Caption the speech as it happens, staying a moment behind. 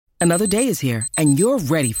Another day is here, and you're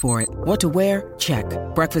ready for it. What to wear? Check.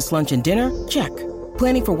 Breakfast, lunch, and dinner? Check.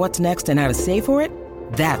 Planning for what's next and how to save for it?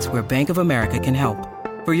 That's where Bank of America can help.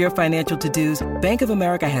 For your financial to-dos, Bank of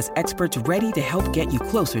America has experts ready to help get you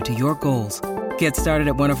closer to your goals. Get started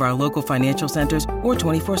at one of our local financial centers or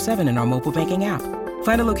 24/7 in our mobile banking app.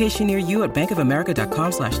 Find a location near you at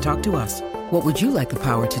bankofamerica.com/talktous. What would you like the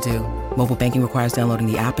power to do? Mobile banking requires downloading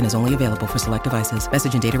the app and is only available for select devices.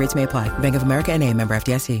 Message and data rates may apply. Bank of America N.A., member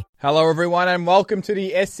FDIC. Hello, everyone, and welcome to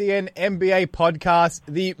the SCN NBA podcast,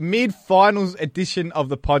 the mid-finals edition of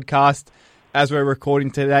the podcast. As we're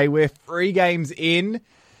recording today, we're 3 games in,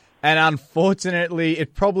 and unfortunately,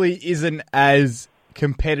 it probably isn't as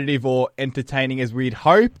competitive or entertaining as we'd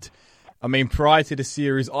hoped. I mean, prior to the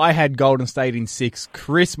series, I had Golden State in 6.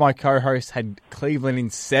 Chris, my co-host, had Cleveland in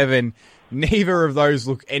 7. Neither of those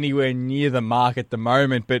look anywhere near the mark at the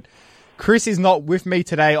moment, but Chris is not with me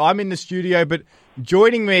today. I'm in the studio, but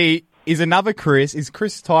joining me is another Chris, is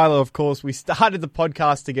Chris Tyler, of course. We started the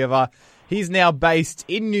podcast together. He's now based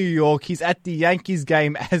in New York. He's at the Yankees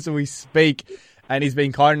game as we speak, and he's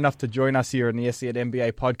been kind enough to join us here on the SCN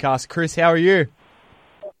NBA podcast. Chris, how are you?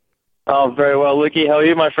 Oh, very well, Lukey. How are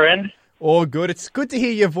you, my friend? All good. It's good to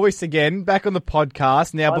hear your voice again, back on the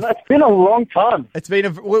podcast. Now, it's been a long time. It's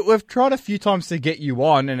been we've tried a few times to get you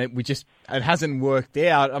on, and it hasn't worked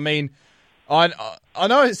out. I mean, I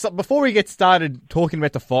know before we get started talking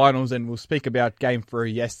about the finals, and we'll speak about Game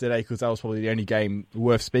 3 yesterday because that was probably the only game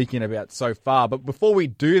worth speaking about so far. But before we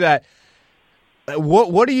do that,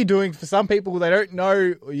 what are you doing? For some people, they don't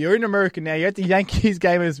know. You're in America now. You're at the Yankees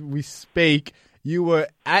game as we speak. You were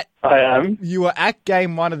at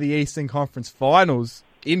Game 1 of the Eastern Conference Finals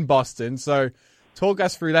in Boston. So talk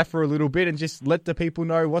us through that for a little bit and just let the people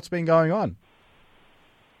know what's been going on.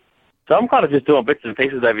 So I'm kind of just doing bits and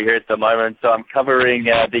pieces over here at the moment. So I'm covering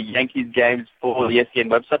the Yankees games for the SCN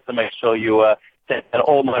website to make sure you send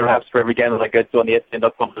all my wraps for every game that I go to on the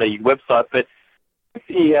SCN.com website. But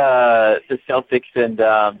the Celtics and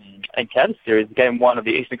Cavs series, Game 1 of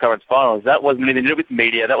the Eastern Conference Finals, that wasn't anything to do with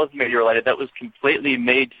media. That wasn't media related. That was completely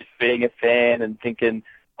me just being a fan and thinking,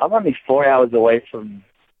 I'm only 4 hours away from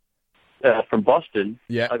Boston.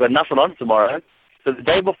 Yeah. I've got nothing on tomorrow. So the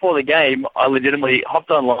day before the game, I legitimately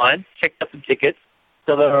hopped online, checked out some tickets.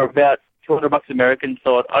 So they were about $200 American.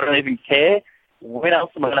 Thought, I don't even care. When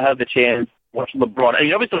else am I going to have the chance watching LeBron? And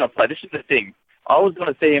he's obviously going to play. This is the thing. I was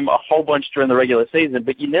going to see him a whole bunch during the regular season,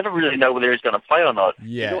 but you never really know whether he's going to play or not.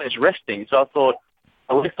 Yeah. He's always resting. So I thought,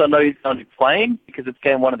 at least I know he's going to be playing because it's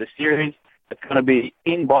Game 1 of the series. It's going to be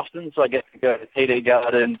in Boston, so I get to go to TD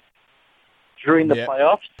Garden during the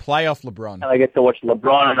playoffs. Playoff LeBron. And I get to watch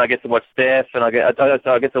LeBron, and I get to watch Steph, and I get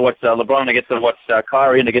to watch LeBron, and I get to watch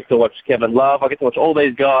Kyrie, and I get to watch Kevin Love. I get to watch all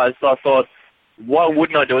these guys. So I thought, why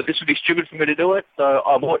wouldn't I do it? This would be stupid for me to do it. So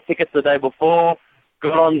I bought tickets the day before.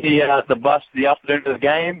 Got on the bus the afternoon of the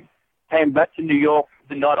game, came back to New York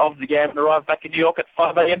the night of the game, and arrived back in New York at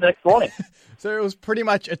 5 a.m. the next morning. So it was pretty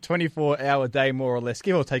much a 24-hour day, more or less,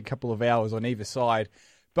 give or take a couple of hours on either side.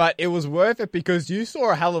 But it was worth it because you saw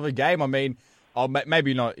a hell of a game. I mean,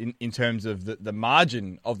 maybe not in terms of the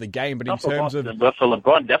margin of the game, but not in terms Boston, of... But for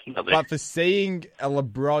LeBron, definitely. But for seeing a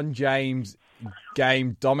LeBron James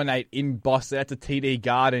game dominate in Boston at the TD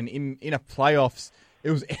Garden in a playoffs, it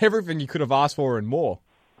was everything you could have asked for and more.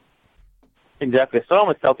 Exactly. So I'm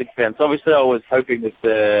a Celtics fan. So obviously I was hoping that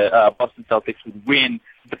the Boston Celtics would win.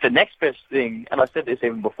 But the next best thing, and I said this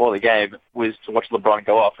even before the game, was to watch LeBron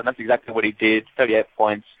go off. And that's exactly what he did. 38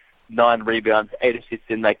 points, 9 rebounds, 8 assists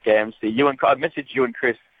in that game. So I messaged you and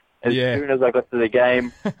Chris as soon as I got to the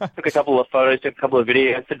game. Took a couple of photos, took a couple of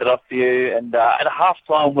videos, sent it off to you. And at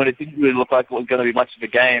halftime, when it didn't really look like it was going to be much of a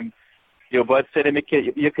game, you both said to me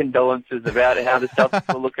your condolences about how the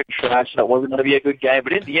Celtics were looking trash and it wasn't going to be a good game.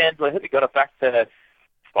 But in the end, I think we got it back to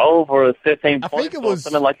 12 or 13 points. I think it was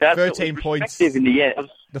something like that. 13 points. In the end.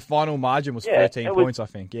 The final margin was 13 points, I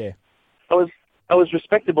think, yeah. I was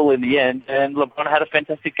respectable in the end, and LeBron had a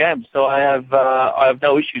fantastic game. So I have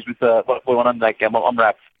no issues with what went on in that game. I'm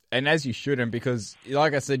wrapped. And as you shouldn't, because,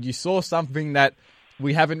 like I said, you saw something that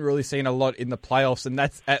we haven't really seen a lot in the playoffs, and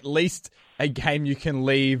that's at least a game you can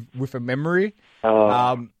leave with a memory.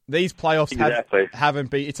 These playoffs haven't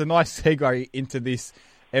been... It's a nice segue into this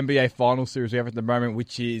NBA final series we have at the moment,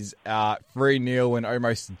 which is 3-0 and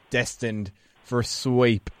almost destined for a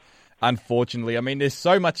sweep, unfortunately. I mean, there's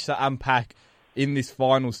so much to unpack in this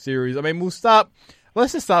final series. I mean,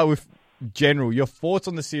 let's just start with general. Your thoughts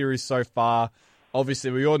on the series so far. Obviously,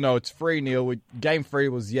 we all know it's 3-0. Game 3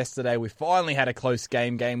 was yesterday. We finally had a close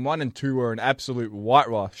game. Game 1 and 2 were an absolute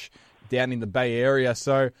whitewash down in the Bay Area.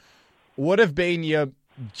 So what have been your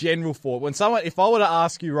general thought? If I were to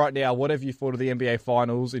ask you right now, what have you thought of the NBA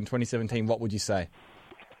Finals in 2017, what would you say?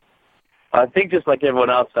 I think just like everyone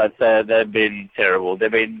else, I'd say they've been terrible.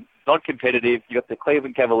 They've been not competitive. You've got the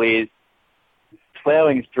Cleveland Cavaliers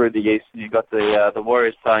plowing through the East, and you've got the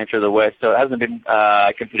Warriors plowing through the West. So it hasn't been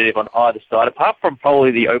competitive on either side, apart from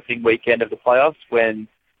probably the opening weekend of the playoffs when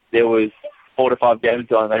there was 4 to 5 games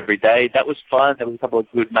going on every day. That was fun. There was a couple of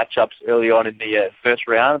good matchups early on in the first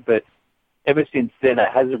round, but ever since then, it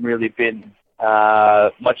hasn't really been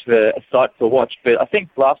much of a sight to watch. But I think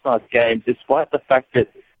last night's game, despite the fact that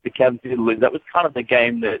the Cavs did lose, that was kind of the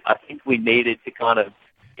game that I think we needed to kind of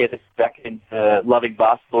get us back into loving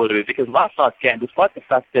basketball a little bit. Because last night's game, despite the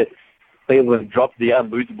fact that Cleveland dropped the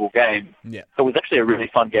unlosable game, it was actually a really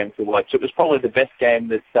fun game to watch. It was probably the best game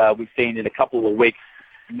that we've seen in a couple of weeks.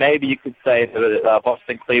 Maybe you could say the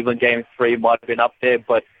Boston-Cleveland Game 3 might have been up there,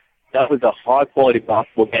 but that was a high-quality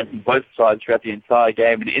basketball game from both sides throughout the entire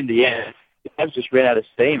game. And in the end, the Cavs just ran out of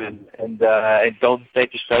steam, and Golden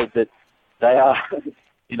State just showed that they are,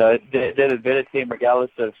 they're the better team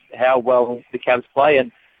regardless of how well the Cavs play.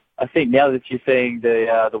 And I think now that you're seeing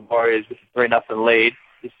the Warriors with a 3-0 lead,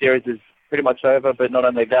 the series is pretty much over. But not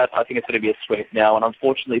only that, I think it's going to be a sweep now. And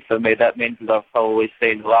unfortunately for me, that means that I've probably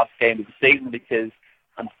seen the last game of the season because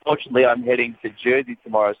unfortunately I'm heading to Jersey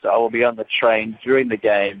tomorrow, so I will be on the train during the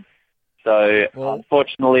game. So,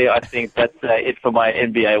 unfortunately, I think that's it for my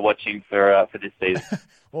NBA watching for this season.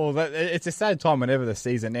 Well, it's a sad time whenever the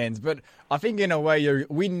season ends. But I think in a way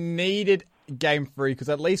we needed Game 3 because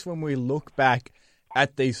at least when we look back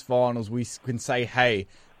at these finals, we can say, hey,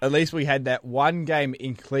 at least we had that one game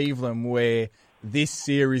in Cleveland where this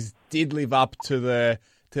series did live up to the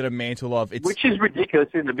mantle of it. Which is ridiculous,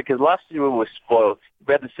 isn't it? Because last year we were spoiled.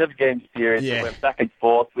 We had the 7-game series. We went back and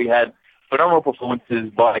forth. We had phenomenal performances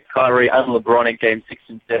by Kyrie and LeBron in Game 6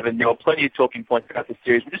 and 7. There were plenty of talking points throughout the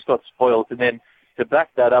series. We just got spoiled. And then to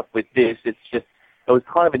back that up with this, it was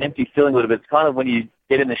kind of an empty feeling a little bit. It's kind of when you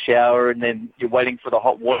get in the shower and then you're waiting for the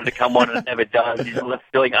hot water to come on and it never does. You're left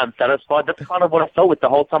feeling unsatisfied. That's kind of what I felt with the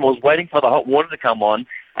whole time. I was waiting for the hot water to come on,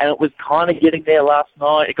 and it was kind of getting there last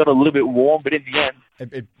night. It got a little bit warm, but in the end,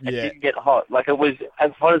 it didn't get hot. Like, it was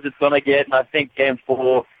as hot as it's going to get, and I think Game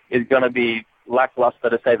 4 is going to be lackluster,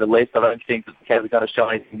 to say the least. I don't think that the Cavs are going to show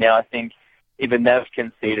anything now. I think even they've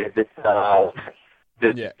conceded that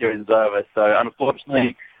the series is over. So,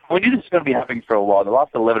 unfortunately, we knew this was going to be happening for a while. The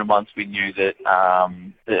last 11 months, we knew that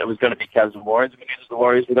it was going to be Cavs and Warriors. We knew that the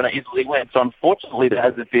Warriors were going to easily win. So, unfortunately, there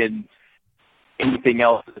hasn't been anything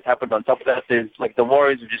else that's happened on top of that. There's, like, the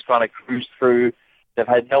Warriors have just kind of cruised through. They've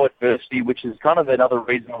had no adversity, which is kind of another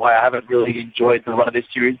reason why I haven't really enjoyed the run of this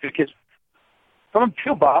series, because from a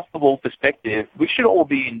pure basketball perspective, we should all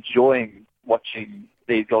be enjoying watching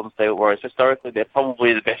these Golden State Warriors. Historically, they're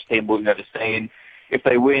probably the best team we've ever seen. If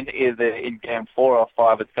they win either in Game 4 or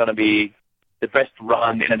 5, it's going to be the best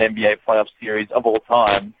run in an NBA playoff series of all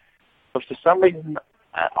time. But for some reason,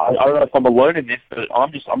 I don't know if I'm alone in this, but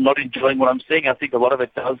I'm not enjoying what I'm seeing. I think a lot of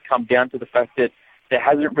it does come down to the fact that there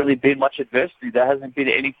hasn't really been much adversity. There hasn't been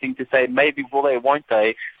anything to say, maybe will they, won't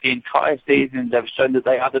they. The entire season, they've shown that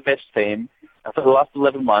they are the best team. And for the last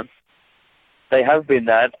 11 months, they have been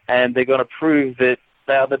that, and they're going to prove that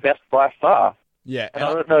they are the best by far. Yeah, and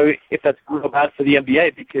I don't know if that's good or bad for the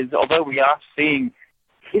NBA, because although we are seeing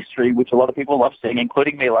history, which a lot of people love seeing,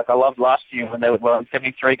 including me, like I loved last year when they were in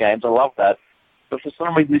 73 games, I love that. But for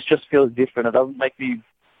some reason, this just feels different. It doesn't make me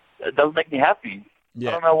happy. Yeah.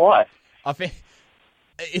 I don't know why. I think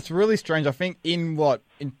it's really strange. I think in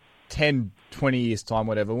 10, 20 years' time,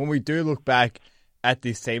 whatever, when we do look back at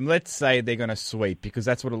this team, let's say they're going to sweep, because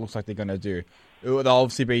that's what it looks like they're going to do. They'll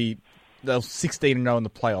obviously be 16-0 in the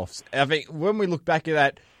playoffs. I think when we look back at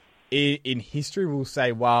that in history, we'll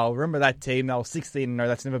say, wow, remember that team? They were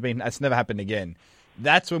 16-0. That's never happened again.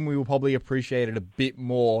 That's when we will probably appreciate it a bit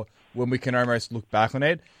more, when we can almost look back on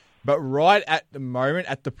it. But right at the moment,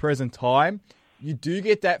 at the present time, you do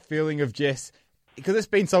get that feeling of just, because it's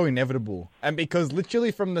been so inevitable. And because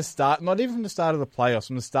literally from the start, not even from the start of the playoffs,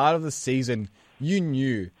 from the start of the season,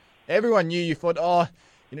 everyone knew, you thought,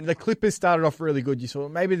 the Clippers started off really good. You thought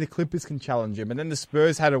maybe the Clippers can challenge them. And then the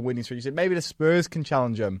Spurs had a winning streak. You said maybe the Spurs can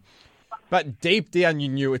challenge them. But deep down, you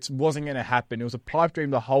knew it wasn't going to happen. It was a pipe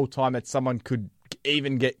dream the whole time that someone could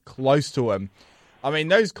even get close to them. I mean,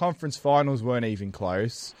 those conference finals weren't even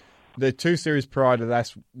close. The 2 series prior to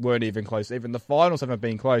that weren't even close. Even the finals haven't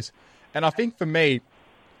been close. And I think for me,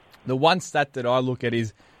 the one stat that I look at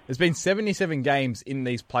is there's been 77 games in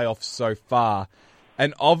these playoffs so far.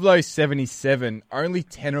 And of those 77, only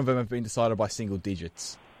 10 of them have been decided by single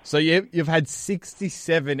digits. So you've had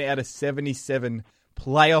 67 out of 77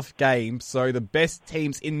 playoff games, so the best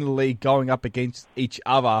teams in the league going up against each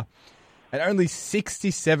other, and only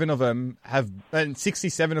 67 of them have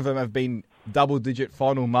been double-digit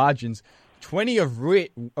final margins, 20 of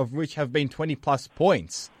which have been 20-plus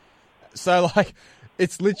points. So, like,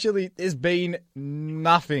 it's literally, there's been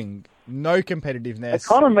nothing, no competitiveness. It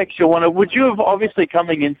kind of makes you wonder, would you have, obviously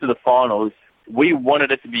coming into the finals, we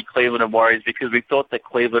wanted it to be Cleveland and Warriors because we thought that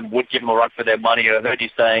Cleveland would give them a run for their money. I heard you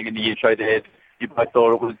saying in the intro there, you both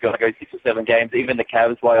thought it was going to go 6 or 7 games, even the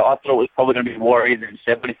Cavs way. I thought it was probably going to be Warriors in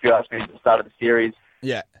 7 if you asked me at the start of the series.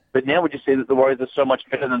 Yeah. But now we just see that the Warriors are so much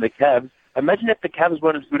better than the Cavs. Imagine if the Cavs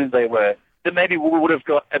weren't as good as they were. Then maybe we would have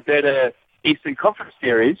got a better Eastern Conference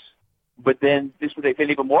series, but then this would have been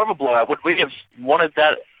even more of a blowout. Would we have wanted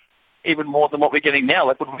that even more than what we're getting now?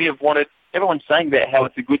 Like, would we have wanted... Everyone's saying that how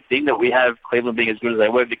it's a good thing that we have Cleveland being as good as they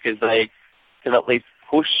were because they can at least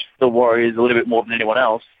push the Warriors a little bit more than anyone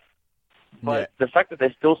else. But the fact that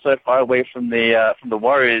they're still so far away from the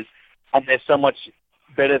Warriors and they're so much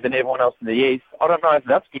better than everyone else in the East, I don't know if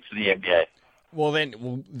that's good for the NBA. Well,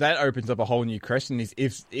 that opens up a whole new question: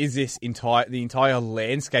 is this the entire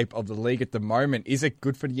landscape of the league at the moment? Is it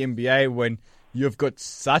good for the NBA when you've got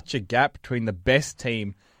such a gap between the best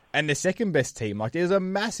team and the second best team? Like, there's a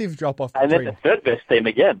massive drop off, and then the third best team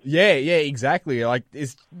again. Yeah, exactly. Like,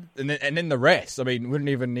 and then the rest. I mean, we don't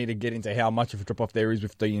even need to get into how much of a drop off there is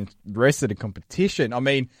with the rest of the competition. I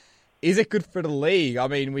mean, is it good for the league? I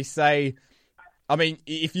mean,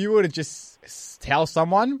 if you were to just tell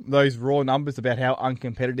someone those raw numbers about how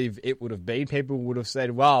uncompetitive it would have been, people would have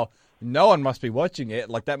said, well, no one must be watching it.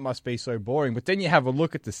 Like, that must be so boring. But then you have a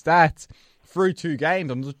look at the stats through 2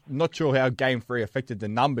 games. I'm not sure how Game 3 affected the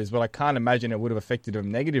numbers, but I can't imagine it would have affected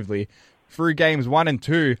them negatively. Through Games 1 and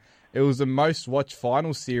 2, it was the most watched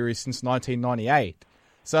final series since 1998.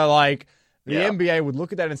 So, like, the NBA would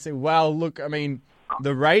look at that and say, well, look, I mean,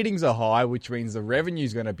 the ratings are high, which means the revenue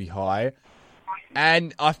is going to be high.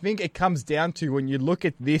 And I think it comes down to when you look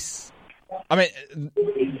at this, I mean,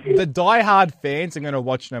 the diehard fans are going to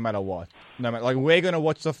watch no matter what. Like, we're going to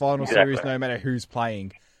watch the final series no matter who's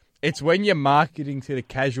playing. It's when you're marketing to the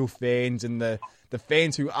casual fans and the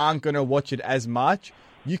fans who aren't going to watch it as much,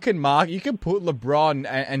 you can put LeBron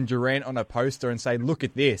and Durant on a poster and say, look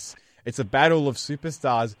at this. It's a battle of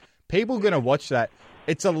superstars. People are going to watch that.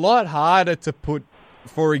 It's a lot harder to put,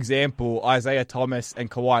 for example, Isaiah Thomas and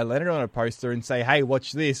Kawhi Leonard on a poster and say, hey,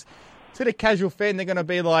 watch this. To the casual fan, they're going to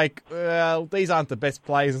be like, well, these aren't the best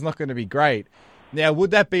players. It's not going to be great. Now,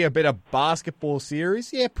 would that be a better basketball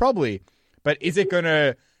series? Yeah, probably. But is it going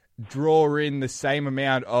to draw in the same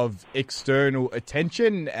amount of external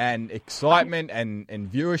attention and excitement and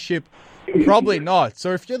viewership? Probably not.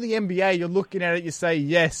 So if you're the NBA, you're looking at it, you say,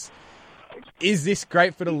 yes, is this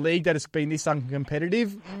great for the league that it's been this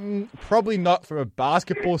uncompetitive? Probably not from a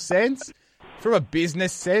basketball sense. From a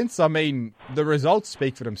business sense, I mean, the results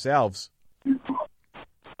speak for themselves. So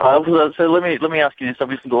let me ask you this.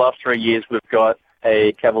 Obviously, the last 3 years we've got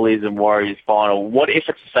a Cavaliers and Warriors final. What if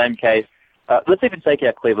it's the same case? Let's even take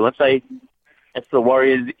out Cleveland. Let's say it's the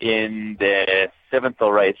Warriors in their 7th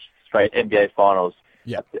or 8th straight NBA finals.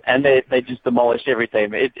 Yeah. And they just demolish every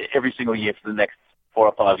team every single year for the next 4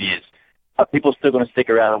 or 5 years. Are people still going to stick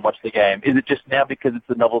around and watch the game? Is it just now because it's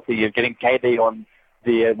the novelty of getting KD on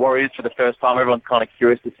the Warriors for the first time? Everyone's kind of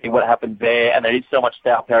curious to see what happened there, and there is so much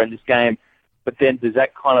star power in this game. But then does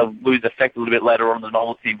that kind of lose effect a little bit later on, the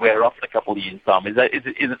novelty wear off in a couple of years' time? Is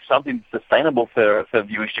it something sustainable for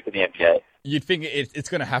viewership in the NBA? You'd think it's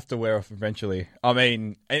going to have to wear off eventually. I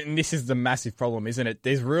mean, and this is the massive problem, isn't it?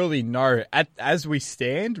 There's really as we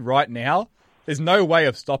stand right now, there's no way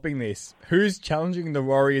of stopping this. Who's challenging the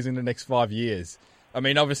Warriors in the next 5 years? I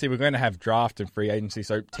mean, obviously, we're going to have draft and free agency,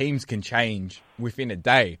 so teams can change within a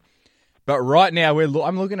day. But right now,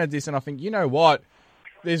 I'm looking at this and I think, you know what?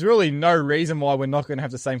 There's really no reason why we're not going to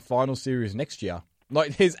have the same final series next year.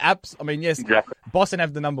 Like, there's apps. I mean, yes, exactly. Boston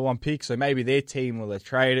have the number 1 pick, so maybe their team, will they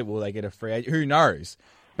trade it? Will they get a free agent? Who knows?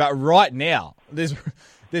 But right now, there's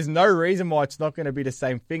no reason why it's not going to be the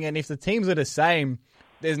same thing. And if the teams are the same,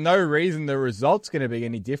 there's no reason the result's going to be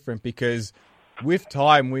any different because with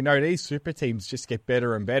time, we know these super teams just get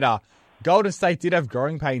better and better. Golden State did have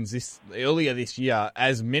growing pains earlier this year.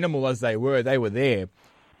 As minimal as they were there.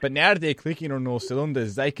 But now that they're clicking on all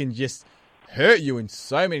cylinders, they can just hurt you in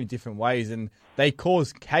so many different ways, and they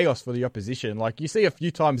cause chaos for the opposition. Like, you see a few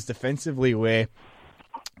times defensively where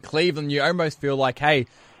Cleveland, you almost feel like, hey,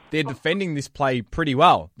 they're defending this play pretty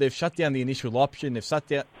well. They've shut down the initial option, they've shut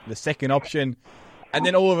down the second option, and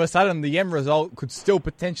then all of a sudden the end result could still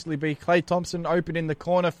potentially be Klay Thompson open in the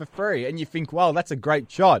corner for free. And you think, well, that's a great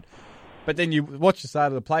shot. But then you watch the start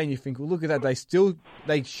of the play and you think, well, look at that.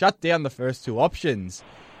 They shut down the first two options.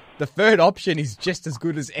 The third option is just as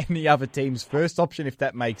good as any other team's first option, if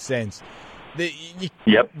that makes sense.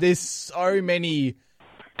 There's so many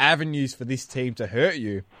avenues for this team to hurt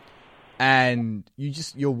you. And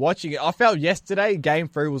you're watching it. I felt yesterday, Game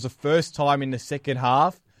 3 was the first time in the second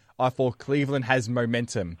half I thought Cleveland has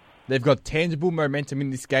momentum. They've got tangible momentum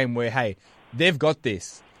in this game where, hey, they've got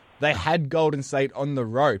this. They had Golden State on the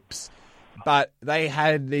ropes, but they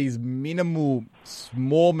had these minimal,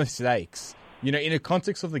 small mistakes. You know, in the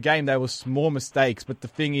context of the game, they were small mistakes. But the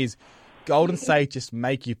thing is, Golden State just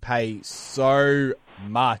make you pay so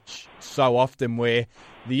much, so often, where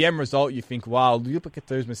the end result, you think, wow, you look at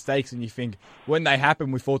those mistakes and you think, when they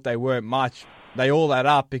happen, we thought they weren't much. They all add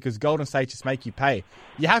up because Golden State just make you pay.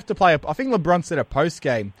 You have to play, I think LeBron said a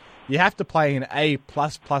post-game, you have to play an A++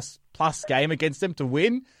 game against them to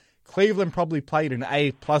win. Cleveland probably played an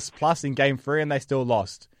A++ in Game 3 and they still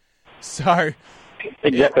lost. So...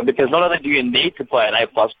 Exactly, because not only do you need to play an A+++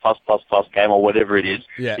 game or whatever it is,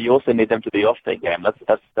 but you also need them to be off their game.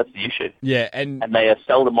 That's the issue. Yeah, and they are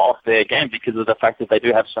seldom off their game because of the fact that they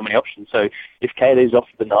do have so many options. So if KD's off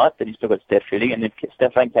for the night, then you've still got Steph hitting, and if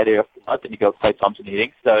Steph and KD are off for the night, then you've got Klay Thompson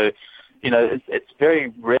hitting. So, you know, it's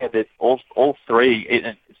very rare that all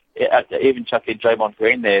three, even chuck in Draymond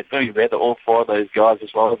Green there, it's going to be rare that all four of those guys, as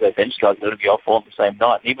well as their bench guys, are going to be off all on the same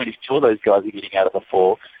night. And even if two of those guys are getting out of the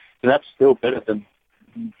four, then that's still better than,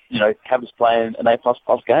 you know, Cavs playing an A++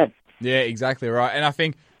 game. Yeah, exactly right. And I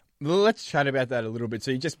think, let's chat about that a little bit.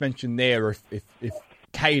 So you just mentioned there, if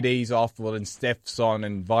KD's off, well, then Steph's on,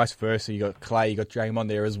 and vice versa. You got Klay, you got Draymond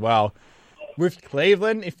there as well. With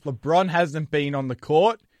Cleveland, if LeBron hasn't been on the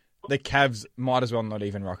court, the Cavs might as well not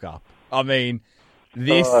even rock up. I mean,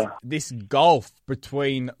 this gulf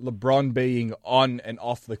between LeBron being on and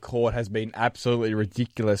off the court has been absolutely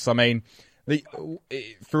ridiculous. I mean,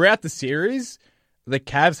 throughout the series, the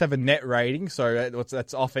Cavs have a net rating, so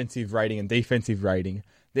that's offensive rating and defensive rating.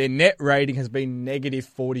 Their net rating has been negative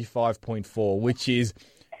 45.4, which is,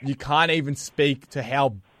 you can't even speak to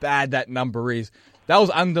how bad that number is. That was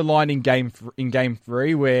underlined in Game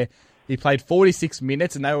 3, where he played 46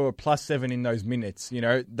 minutes and they were +7 in those minutes. You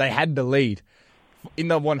know, they had the lead. In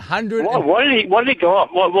the 100... Why did he go up?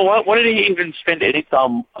 Why did he even spend any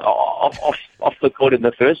time off the court in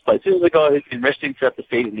the first place? This is a guy who's been resting throughout the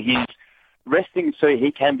season. He's resting so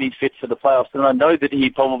he can be fit for the playoffs. And I know that he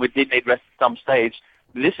probably did need rest at some stage.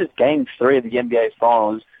 This is Game 3 of the NBA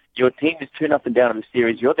Finals. Your team is 2-0 down in the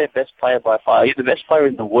series. You're their best player by far. You're the best player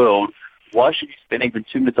in the world. Why should you spend even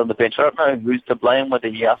 2 minutes on the bench? I don't know who's to blame, whether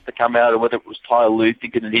he has to come out or whether it was Ty Lue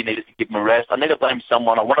thinking that he needed to give him a rest. I need to blame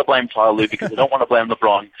someone. I want to blame Ty Lue because I don't want to blame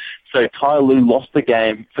LeBron. So Ty Lue lost the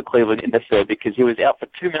game for Cleveland in the third because he was out for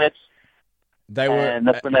 2 minutes. And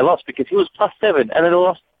that's when they lost, because he was +7. And they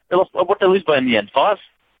lost. What did they lose by in the end? 5?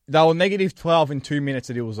 They were -12 in 2 minutes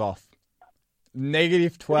that he was off.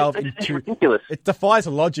 -12 in 2. It's ridiculous. It defies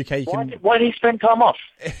logic how you Why did he spend time off?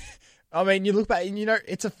 I mean, you look back and, you know,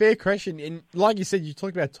 it's a fair question. And like you said, you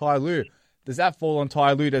talked about Ty Lue. Does that fall on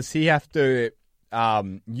Ty Lue? Does he have to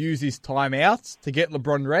use his timeouts to get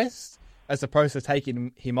LeBron rest as opposed to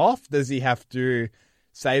taking him off? Does he have to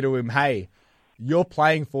say to him, hey, you're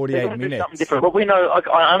playing 48 minutes? Something different. But we know,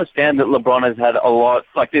 I understand that LeBron has had a lot,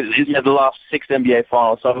 like the last 6 NBA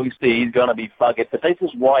finals, so obviously he's going to be buggered. But this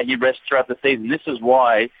is why he rests throughout the season. This is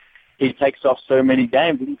why he takes off so many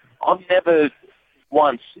games. I've never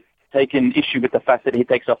once taken issue with the fact that he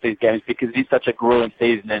takes off these games because it's such a grueling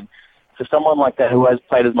season. And for someone like that who has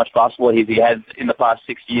played as much basketball as he has in the past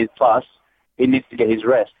 6 years plus, he needs to get his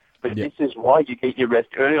rest. But This is why you get your rest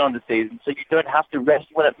early on in the season, so you don't have to rest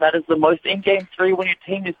when it matters the most in Game 3 when your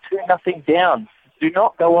team is 2-0 down. Do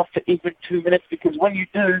not go off for even 2 minutes, because when you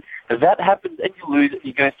do, if that happens and you lose,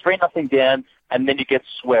 you go 3-0 down, and then you get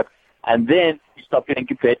swept, and then you stop getting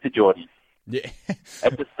compared to Jordan. Yeah. It's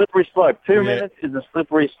a slippery slope. 2 minutes is a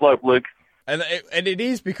slippery slope, Luke. And it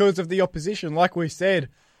is because of the opposition. Like we said,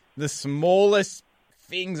 the smallest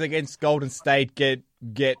things against Golden State get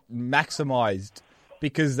maximized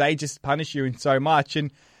because they just punish you in so much.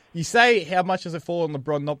 And you say, how much does it fall on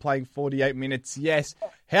LeBron not playing 48 minutes? Yes.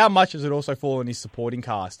 How much does it also fall on his supporting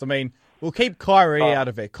cast? I mean, we'll keep Kyrie out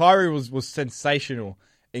of it. Kyrie was sensational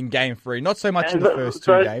in Game 3. Not so much in the first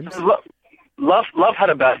two games. Love had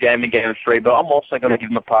a bad game in Game 3, but I'm also going to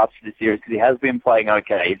give him a pass for the series because he has been playing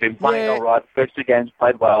okay. He's been playing all right. First 2 games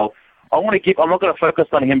played well. I'm not going to focus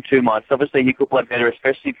on him too much. Obviously, he could play better,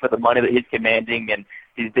 especially for the money that he's commanding, and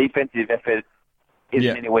his defensive effort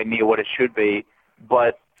isn't anywhere near what it should be.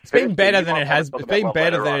 But it's been better than it has. It's been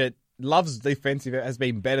better than it. Love's defensive has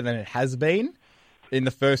been better than it has been. in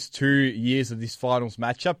the first 2 years of this finals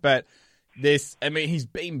matchup. But he's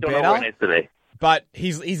been Don't know where it needs to better, be. but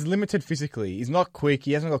he's limited physically. He's not quick.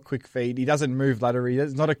 He hasn't got quick feet. He doesn't move laterally.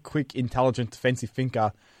 He's not a quick, intelligent defensive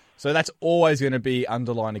thinker. So that's always going to be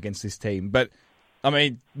underlined against this team. But,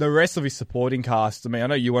 the rest of his supporting cast, I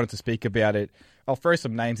know you wanted to speak about it. I'll throw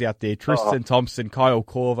some names out there. Tristan Thompson, Kyle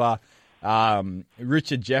Korver,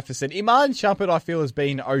 Richard Jefferson. Iman Shumpert, I feel, has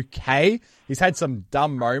been okay. He's had some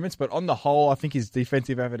dumb moments, but on the whole, I think his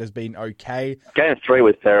defensive effort has been okay. Game 3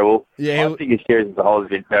 was terrible. Yeah, I think his series as a whole has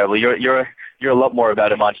been terrible. You're a lot more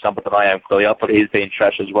about Iman Shumpert than I am, clearly. I thought he's been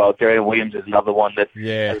trash as well. Darian Williams is another one that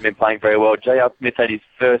hasn't been playing very well. J.R. Smith had his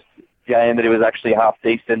first game that he was actually half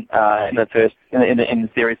decent in the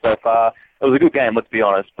series so far. It was a good game, let's be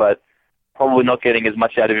honest, but probably not getting as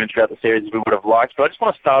much out of him throughout the series as we would have liked. But I just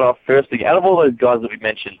want to start off firstly, out of all those guys that we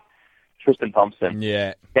mentioned, Tristan Thompson.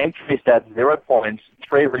 Yeah. Game 3 stats, 0 points,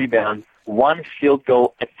 3 rebounds, 1 field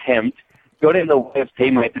goal attempt. Got in the way of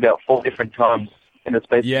teammates about 4 different times in the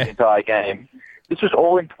space of the entire game. This was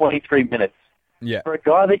all in 23 minutes. Yeah. For a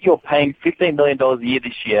guy that you're paying $15 million a year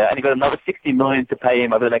this year, and you've got another $60 million to pay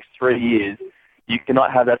him over the next 3 years, you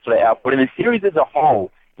cannot have that sort of output. In the series as a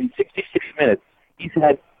whole, in 66 minutes, he's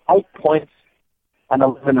had 8 points and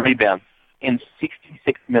 11 rebounds in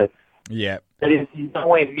 66 minutes. Yeah. That is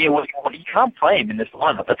nowhere near what you want. You can't play him in this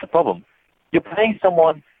lineup. That's the problem. You're paying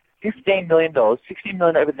someone $15 million, $60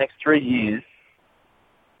 million over the next 3 years.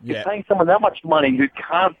 You're paying someone that much money who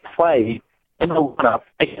can't play in the lineup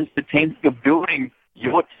against the teams you're building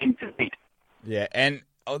your team to beat. Yeah, and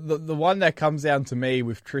the one that comes down to me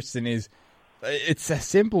with Tristan is it's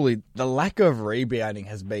simply the lack of rebounding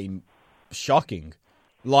has been shocking.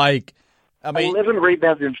 11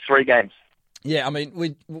 rebounds in 3 games. Yeah,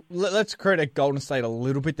 let's credit Golden State a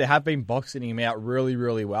little bit. They have been boxing him out really,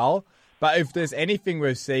 really well. But if there's anything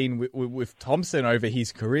we've seen with Thompson over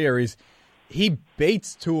his career is he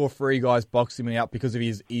beats 2 or 3 guys boxing him out because of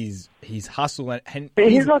his hustle. And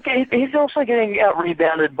he's also getting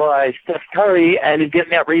out-rebounded by Steph Curry, and he's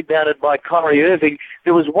getting out-rebounded by Kyrie Irving.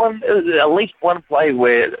 There was at least one play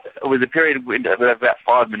where it was a period of about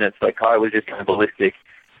 5 minutes where Kyrie was just going ballistic.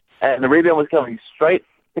 And the rebound was coming straight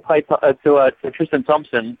to Tristan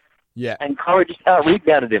Thompson. Yeah. And Kyrie just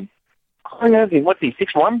out-rebounded him. Kyrie Irving, what's he,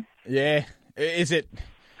 6'1"? Yeah. Is it...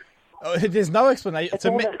 there's no explanation. It's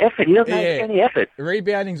all that effort. He doesn't have any effort.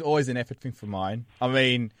 Rebounding's always an effort thing for mine.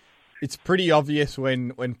 It's pretty obvious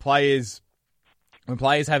when players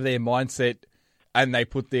have their mindset and they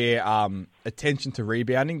put their attention to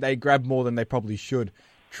rebounding, they grab more than they probably should.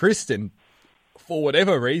 Tristan, for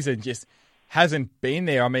whatever reason, just hasn't been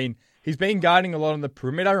there. He's been guarding a lot on the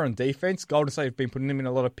perimeter on defense. Golden State have been putting him in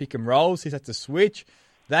a lot of pick and rolls. He's had to switch.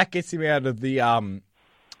 That gets him out of the out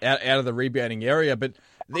of the rebounding area. But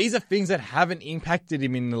these are things that haven't impacted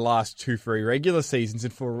him in the last 2-3 regular seasons,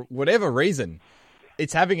 and for whatever reason,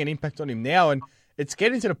 it's having an impact on him now, and it's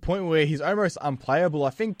getting to the point where he's almost unplayable. I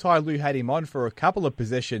think Ty Lue had him on for a couple of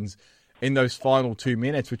possessions in those final 2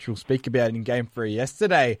 minutes, which we'll speak about in Game 3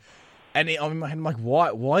 yesterday. And I'm like,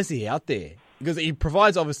 why is he out there? Because he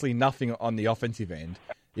provides obviously nothing on the offensive end.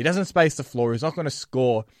 He doesn't space the floor. He's not going to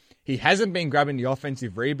score. He hasn't been grabbing the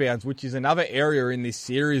offensive rebounds, which is another area in this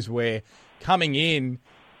series where coming in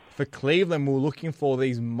for Cleveland, we're looking for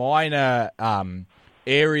these minor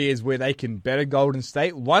areas where they can better Golden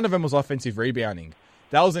State. One of them was offensive rebounding.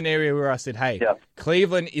 That was an area where I said, hey,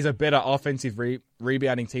 Cleveland is a better offensive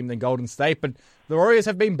rebounding team than Golden State, but the Warriors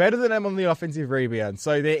have been better than them on the offensive rebound,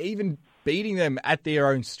 so they're even beating them at their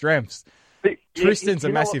own strengths. Tristan's a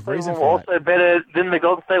massive reason for that. Also better than the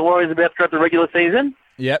Golden State Warriors about throughout the regular season?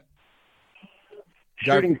 Yep.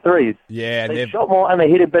 Shooting threes. Yeah. They shot more and they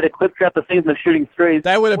hit a better clip throughout the season of shooting threes.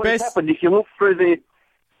 They were the what best. Happened? If you look through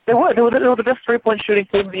they were the best three-point shooting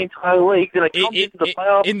team in the entire league. Then they come into the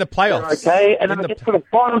playoffs. In the playoffs. Okay, and then they get to the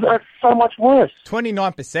finals, and it's so much worse.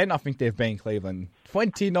 29%, I think they've been Cleveland.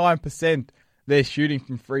 29% they're shooting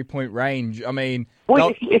from three-point range.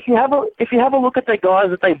 Well, if you have a look at the guys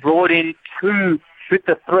that they brought in to shoot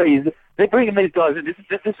the threes, they're bringing these guys in. This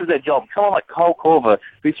is their job. Someone like Kyle Korver,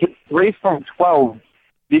 who's hit 3 from 12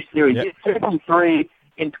 this series. Yep. He hit 2 from 3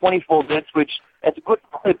 in 24 minutes, which it's a good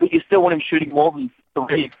play, but you still want him shooting more than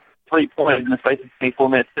 3 pointers in the space of 24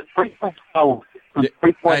 minutes. But 3 from 12 from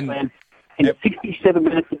 3-point land in 67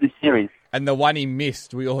 minutes of this series. And the one he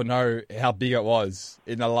missed, we all know how big it was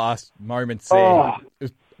in the last moments there. It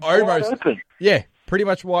was almost open. Yeah, pretty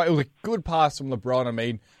much why. It was a good pass from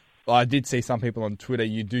LeBron. I did see some people on Twitter,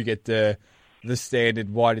 you do get the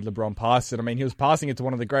standard, why did LeBron pass it? He was passing it to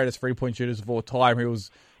one of the greatest three-point shooters of all time. He was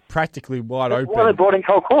practically wide open. Why they brought in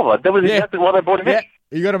Kyle Korver. That was exactly why they brought him in.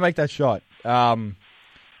 You got to make that shot.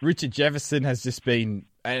 Richard Jefferson has just been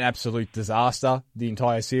an absolute disaster the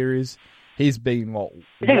entire series. He's been, what?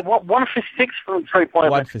 Yeah, 1 for 6 from 3-point.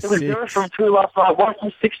 1 for 6. It was 0 from 2 last night. 1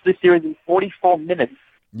 from 6 this series in 44 minutes.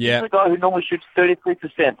 Yeah. He's a guy who normally shoots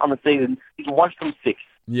 33% on the season. He's 1 from 6.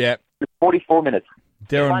 Yeah. 44 minutes.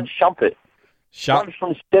 Darren Shumpert. 1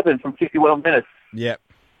 from 7 from 51 minutes. Yeah.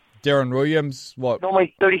 Darren Williams, what?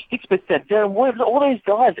 Normally 36%. Darren Williams, all these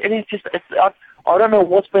guys. And it's just, I don't know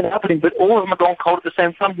what's been happening, but all of them are gone cold at the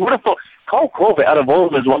same time. You would have thought Cole Korver, out of all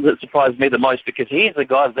of them, is one that surprised me the most because he's the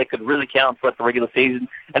guy they could really count throughout the regular season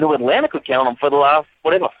and who Atlanta could count on for the last,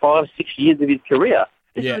 5-6 years of his career.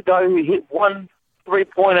 This is a guy who hit 1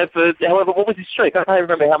 3-pointer for, however, what was his streak? I can't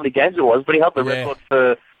remember how many games it was, but he held the record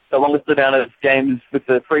for the longest amount of games with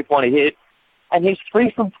the 3-pointer hit. And he's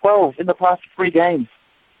 3 from 12 in the past 3 games.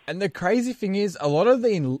 And the crazy thing is, a lot of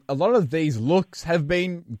these looks have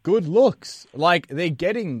been good looks. Like, they're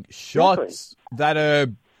getting shots that are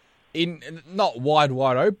in not wide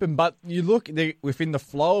open, but you look within the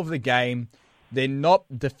flow of the game. They're not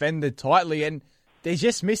defended tightly, and they're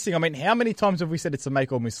just missing. I mean, how many times have we said it's a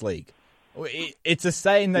make or miss league? It's a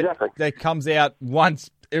saying that comes out once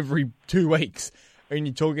every 2 weeks when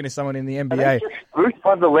you're talking to someone in the NBA. Are they just spooked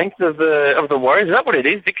by the length of the Warriors? Is that what it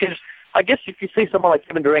is? Because I guess if you see someone like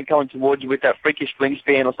Kevin Durant coming towards you with that freakish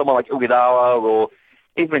wingspan, or someone like Iguodala, or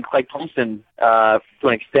even Klay Thompson to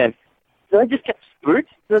an extent, do they just get spooked?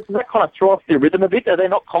 Does that kind of throw off their rhythm a bit? Are they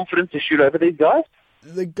not confident to shoot over these guys?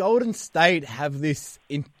 The Golden State have this,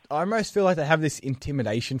 I almost feel like they have this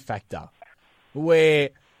intimidation factor, where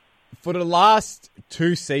for the last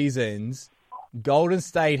 2 seasons, Golden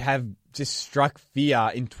State have just struck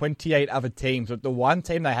fear in 28 other teams, but the one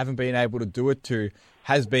team they haven't been able to do it to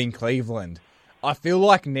has been Cleveland. I feel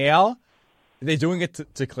like now they're doing it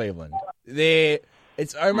to Cleveland.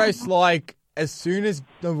 It's almost like as soon as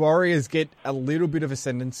the Warriors get a little bit of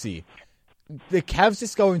ascendancy, the Cavs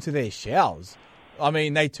just go into their shells. I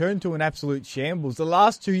mean, they turn to an absolute shambles. The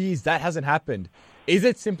last 2 years, that hasn't happened. Is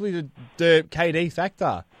it simply the KD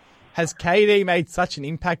factor? Has KD made such an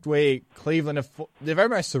impact where Cleveland they've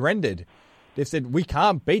almost surrendered? They've said, we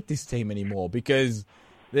can't beat this team anymore because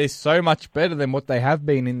they're so much better than what they have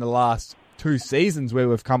been in the last 2 seasons where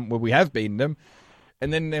we have beaten them,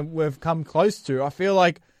 and then we've come close to. I feel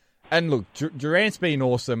like, and look, Durant's been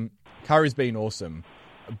awesome, Curry's been awesome,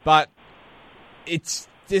 but it's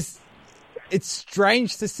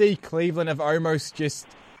strange to see Cleveland have almost just.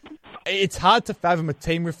 It's hard to fathom a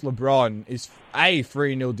team with LeBron is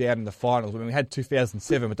 3-0 down in the finals. I mean, we had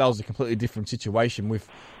 2007, but that was a completely different situation with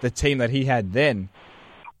the team that he had then.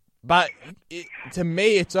 But to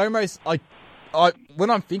me, it's almost like, when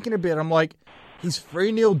I'm thinking about it, I'm like, he's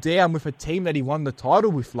 3-0 down with a team that he won the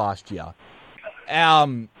title with last year.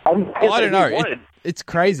 I don't know. It's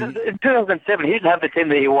crazy. In 2007, he didn't have the team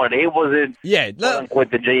that he wanted. He wasn't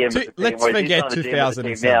with the GM. Let's forget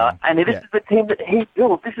 2007. And this is the team that he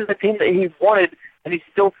built. This is the team that he wanted, and he's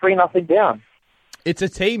still 3-0 down. It's a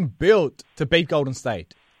team built to beat Golden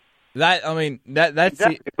State. That's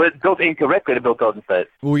exactly it. But it's built incorrectly to build Golden State.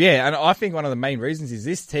 Well, yeah, and I think one of the main reasons is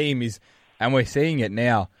this team is, and we're seeing it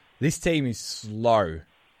now, this team is slow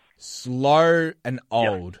and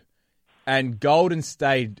old. Yep. And Golden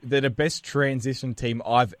State, they're the best transition team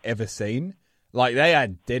I've ever seen. Like, they are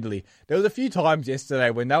deadly. There was a few times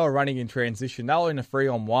yesterday when they were running in transition, they were in a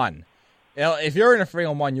 3-on-1. Now, if you're in a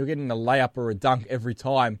 3-on-1, you're getting a layup or a dunk every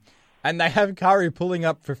time. And they have Curry pulling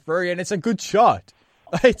up for 3, and it's a good shot.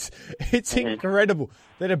 It's incredible.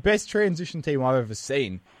 They're the best transition team I've ever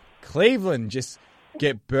seen. Cleveland just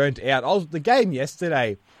get burnt out. The game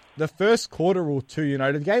yesterday, the first quarter or 2,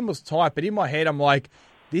 the game was tight, but in my head, I'm like,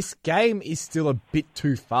 this game is still a bit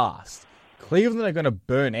too fast. Cleveland are going to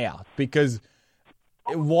burn out because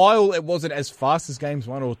while it wasn't as fast as games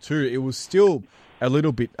 1 or 2, it was still a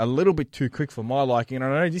little bit too quick for my liking. And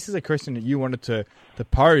I know this is a question that you wanted to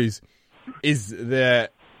pose: is the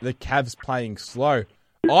Cavs playing slow?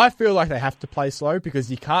 I feel like they have to play slow because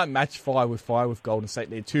you can't match fire with Golden State.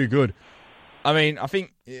 They're too good. I mean, I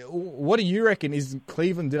think. What do you reckon? Is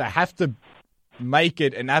Cleveland? Do they have to make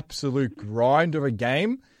it an absolute grind of a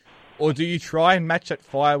game, or do you try and match that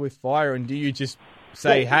fire with fire, and do you just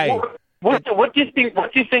say, "Hey"? What do you think?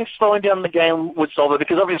 What do you think slowing down the game would solve it?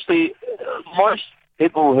 Because obviously, most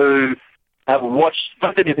people who have watched,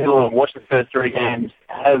 the first 3 games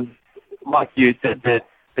have, like you said, that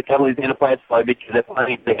the Cavaliers need to play it slow because they're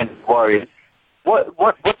playing against the Warriors. What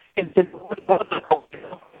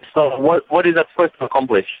is that supposed to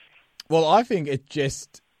accomplish? Well, I think it's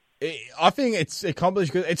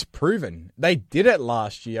accomplished because it's proven. They did it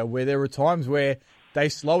last year where there were times where they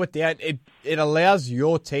slow it down. It allows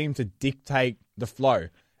your team to dictate the flow.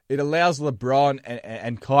 It allows LeBron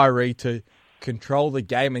and Kyrie to control the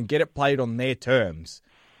game and get it played on their terms.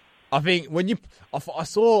 I think I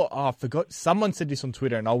forgot, someone said this on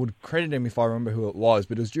Twitter, and I would credit him if I remember who it was,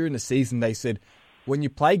 but it was during the season. They said, when you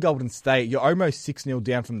play Golden State, you're almost 6-0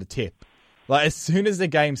 down from the tip. Like, as soon as the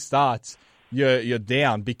game starts, you're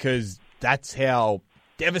down, because that's how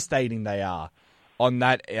devastating they are on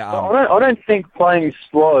that. I don't think playing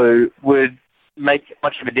slow would make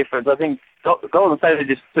much of a difference. I think Golden State are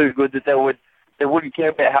just too good that they wouldn't care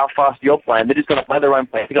about how fast you're playing. They're just going to play their own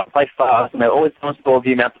play. They've got to play fast, and they're always going to score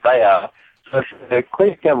the amount that they are. So for the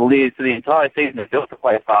Cleveland Cavaliers, for the entire season, they're built to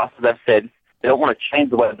play fast. As I've said, they don't want to change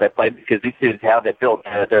the way that they play, because this is how they're built.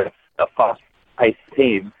 They're a fast-paced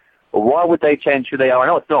team. But why would they change who they are? I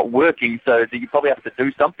know it's not working, so you probably have to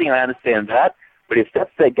do something. I understand that. But if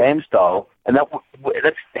that's their game style, and that's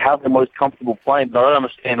how they're most comfortable playing, but I don't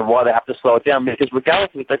understand why they have to slow it down, because regardless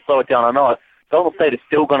if they slow it down or not, Golden State is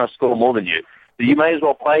still going to score more than you. So you may as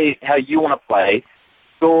well play how you want to play,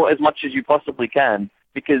 score as much as you possibly can,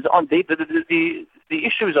 because on the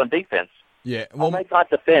issue is on defense. Yeah, well, and they can't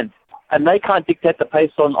defend, and they can't dictate the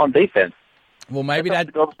pace on defense. Well, maybe that's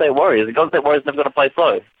the Golden State Warriors. The Golden State Warriors never going to play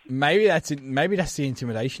slow. Maybe that's the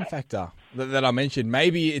intimidation factor that I mentioned.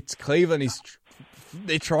 Maybe it's Cleveland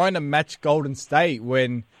they're trying to match Golden State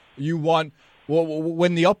when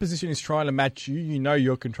when the opposition is trying to match you,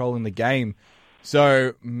 you're controlling the game.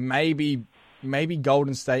 So maybe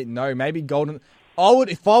Golden State. No, maybe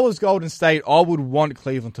if I was Golden State, I would want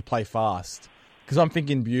Cleveland to play fast, because I'm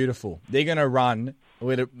thinking, beautiful. They're going to run.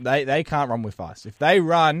 They can't run with us. If they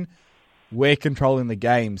run, we're controlling the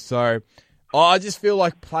game. So I just feel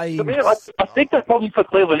like playing. I think the problem for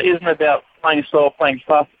Cleveland isn't about playing slow or playing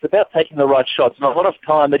fast. It's about taking the right shots. And a lot of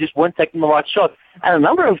time, they just weren't taking the right shots. And a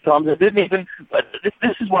number of times, they didn't even.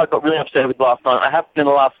 This is what I got really upset with last night. It happened in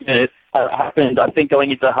the last minute. It happened, I think, going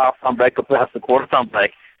into the half-time break or perhaps the quarter-time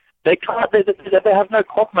break. They can't. They have no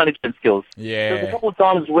clock management skills. Yeah. There's a couple of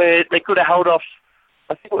times where they could have held off.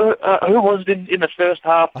 I think, who was it in the first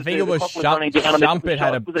half? I think it was Shumpert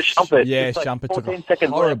had a... Was it Shumpert? Yeah, Shumpert took a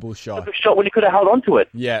horrible shot. Took a shot when he could have held on to it.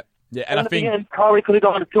 Yeah, and I think... Again, Kyrie could have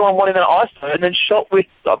gone to 2-on-1 in an ISO and then shot with,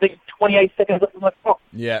 I think, 28 seconds left on the clock.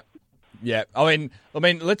 Yeah. I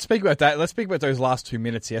mean, let's speak about that. Let's speak about those last 2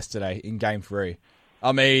 minutes yesterday in Game 3.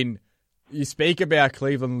 I mean, you speak about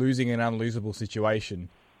Cleveland losing an unlosable situation.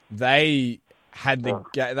 They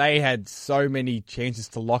had so many chances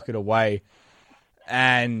to lock it away,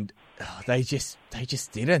 and they just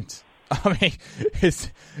didn't. I mean,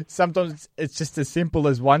 sometimes it's just as simple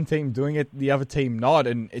as one team doing it, the other team not,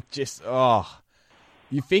 and it just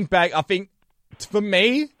you think back. I think for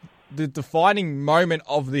me, the defining moment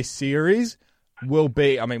of this series will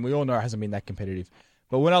be. I mean, we all know it hasn't been that competitive,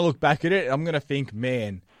 but when I look back at it, I'm going to think,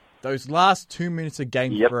 man, those last 2 minutes of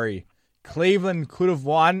Game 3. Cleveland could have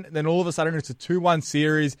won, then all of a sudden it's a 2-1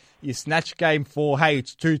 series. You snatch Game 4, hey,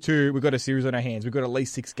 it's 2-2, we've got a series on our hands, we've got at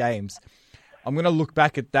least 6 games. I'm going to look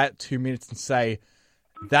back at that 2 minutes and say,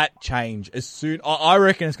 that change, I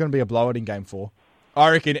reckon it's going to be a blowout in Game 4.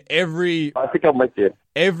 I reckon I think I'm with you.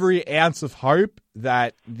 Every ounce of hope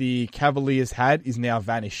that the Cavaliers had is now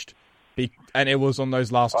vanished. And it was on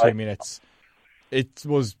those last 2 minutes. It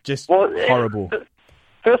was just horrible.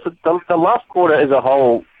 First, the last quarter as a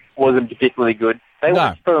whole wasn't particularly good. They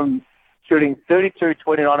went from shooting 32,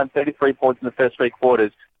 29, and 33 points in the first 3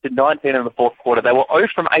 quarters to 19 in the fourth quarter. They were 0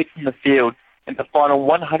 from 8 from the field in the final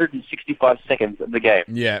 165 seconds of the game.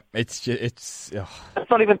 Yeah, it's That's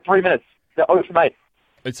not even 3 minutes. They're 0 from 8.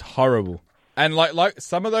 It's horrible. And like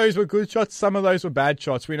some of those were good shots, some of those were bad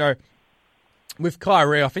shots. We know with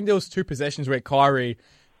Kyrie, I think there was 2 possessions where Kyrie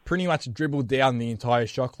pretty much dribbled down the entire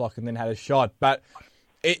shot clock and then had a shot. But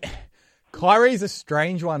Kyrie's a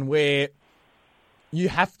strange one where you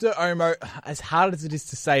have to almost, as hard as it is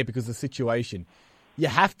to say because of the situation, you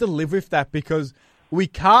have to live with that, because we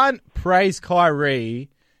can't praise Kyrie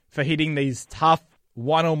for hitting these tough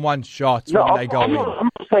one-on-one shots when they go in. I'm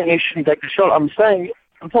not saying he shouldn't take the shot. I'm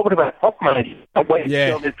talking about clock management. Wait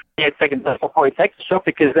until there's 28 seconds before he takes the shot,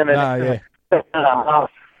 because then second and a half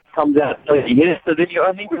comes out. So then you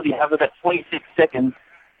only really have about 26 seconds.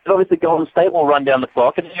 And obviously, Golden State will run down the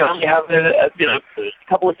clock, and you only have a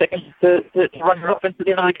couple of seconds to run your offense at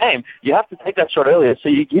the end of the game. You have to take that shot earlier, so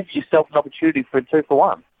you give yourself an opportunity for a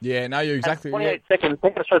 2-for-1. Yeah, no, you're exactly right. 28 seconds,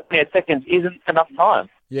 taking a shot 28 seconds isn't enough time.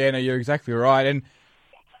 Yeah, no, you're exactly right.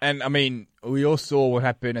 And I mean, we all saw what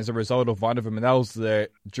happened as a result of one of them, and that was the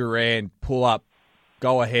Durant pull-up,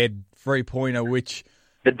 go-ahead 3-pointer, which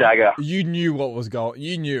the dagger. You knew it was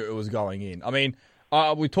going in. I mean,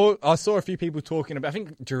 I saw a few people talking about. I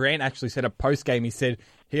think Durant actually said a post game. He said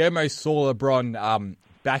he almost saw LeBron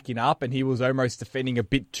backing up, and he was almost defending a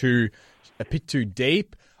bit too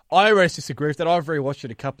deep. I always disagree with that. I've rewatched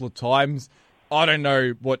it a couple of times. I don't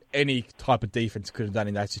know what any type of defense could have done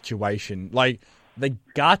in that situation. Like the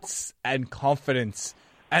guts and confidence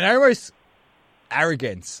and almost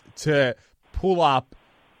arrogance to pull up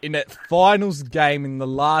in that finals game in the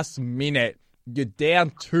last minute. You're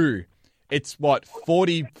down 2. It's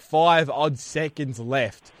 45 odd seconds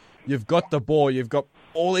left. You've got the ball. You've got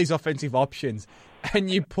all these offensive options, and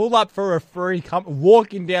you pull up for a free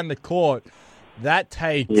walking down the court. That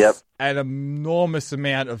takes an enormous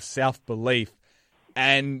amount of self-belief.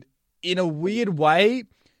 And in a weird way,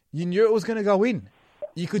 you knew it was going to go in.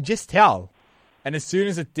 You could just tell. And as soon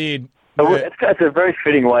as it did... It's a very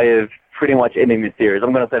fitting way of pretty much ending the series.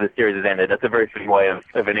 I'm going to say the series has ended. That's a very fitting way of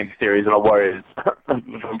ending the series on a Warriors,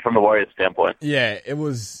 from the Warriors standpoint. Yeah, it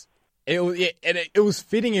was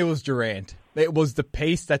fitting. It was Durant. It was the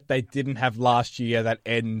piece that they didn't have last year that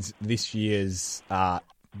ends this year's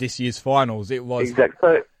finals. It was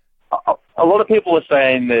exactly. So a lot of people are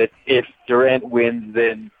saying that if Durant wins,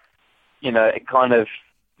 then it kind of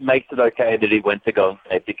makes it okay that he went to Golden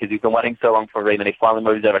State because he's been waiting so long for a ring, and he finally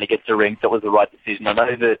moves over and he gets a ring. So it was the right decision.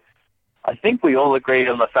 I think we all agreed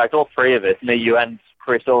on the fact, all three of us, me, you, and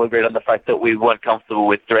Chris, all agreed on the fact that we weren't comfortable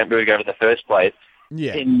with Durant moving over in the first place.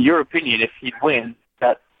 Yeah. In your opinion, if he'd win,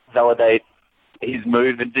 that validates his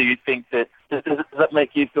move, and do you think that does that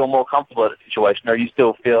make you feel more comfortable in the situation, or are you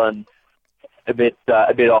still feeling a bit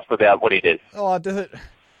off about what he did? Oh, does it?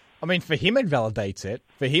 I mean, for him, it validates it.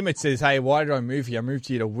 For him, it says, hey, why did I move here? I moved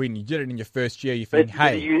here to win. You did it in your first year. You think,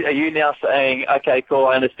 hey. Are you now saying, okay, cool,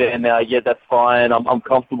 I understand now. Yeah, that's fine. I'm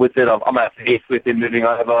comfortable with it. I'm at peace with him moving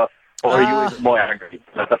over. Or are you even more angry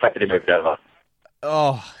at the fact that he moved over?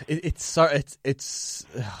 Oh, it's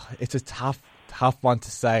a tough one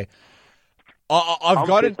to say. I'll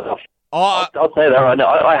say that right now.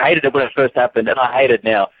 I hated it when it first happened, and I hate it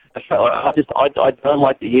now. I don't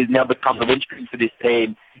like that he's now become the windscreen for this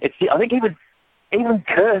team. I think even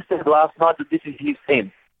Kerr said last night that this is his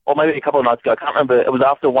team, or maybe a couple of nights ago. I can't remember. It was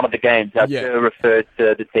after one of the games. Kerr referred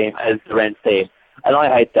to the team as Durant's team, and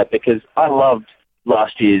I hate that because I loved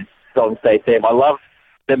last year's Golden State team. I loved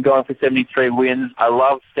them going for 73 wins. I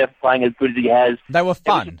loved Steph playing as good as he has. They were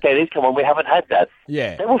fun. Come on, we haven't had that.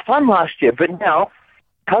 Yeah, they were fun last year, but now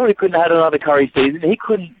Curry couldn't have had another Curry season. He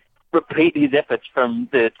couldn't repeat his efforts from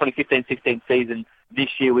the 2015-16 season this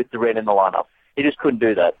year with Durant in the lineup. He just couldn't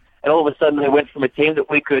do that. And all of a sudden they went from a team that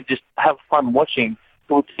we could just have fun watching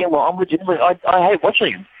to a team where I'm legitimately, I hate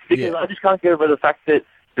watching him because I just can't get over the fact that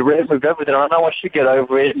Durant moved over there. I know I should get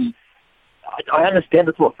over it, and I understand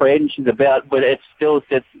that's what free agency is about, but it still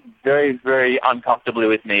sits very, very uncomfortably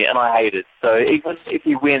with me, and I hate it. So even if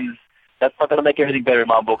he wins, that's not going to make everything better in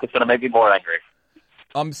my book. It's going to make me more angry.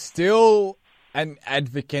 I'm still an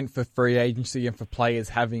advocate for free agency and for players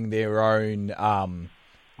having their own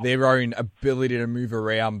ability to move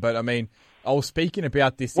around. But I mean, I was speaking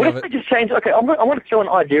about this. What if we just change? Okay, I want to throw an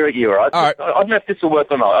idea at you, right? All right. I don't know if this will work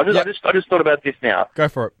or not. I just thought about this now. Go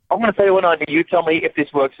for it. I'm going to tell you one idea. You tell me if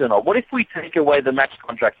this works or not. What if we take away the max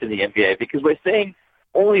contracts in the NBA? Because we're seeing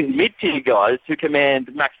all these mid-tier guys who command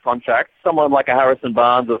max contracts, someone like a Harrison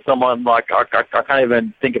Barnes or someone like, I can't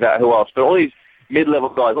even think about who else, but all these mid-level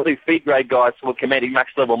guys, all these feed-grade guys who are commanding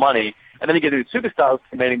max-level money, and then you get the superstars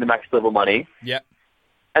commanding the max-level money. Yeah.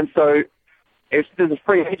 And so if there's a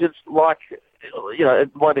free agent like,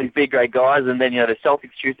 one of these big-grade guys, and then, the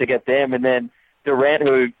Celtics choose to get them, and then Durant,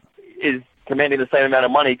 who is commanding the same amount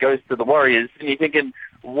of money, goes to the Warriors, and you're thinking,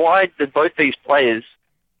 why did both these players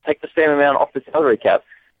take the same amount off the salary cap?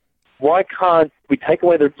 Why can't we take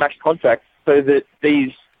away the max contracts so that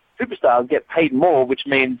these superstars get paid more, which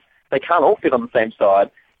means they can't all fit on the same side?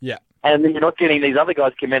 Yeah. And then you're not getting these other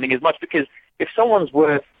guys commanding as much, because if someone's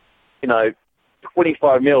worth,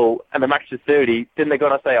 25 mil and the max is 30, then they're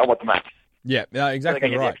going to say, I want the max. Yeah, exactly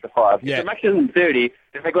right. Right. Extra 5. Yeah. If the max isn't 30,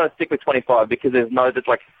 then they're going to stick with 25 because there's no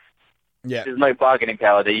bargaining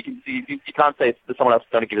power there. You can't say that someone else is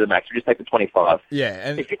going to give you the max. You just take the 25. Yeah.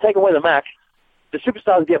 And if you take away the max, the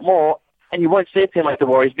superstars get more, and you won't see a team like the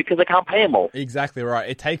Warriors because they can't pay them all. Exactly right.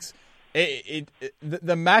 It takes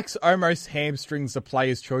the max almost hamstrings the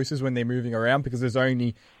players' choices when they're moving around because there's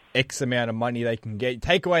only X amount of money they can get.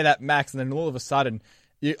 Take away that max, and then all of a sudden,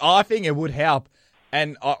 I think it would help.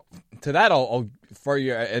 And to that, I'll throw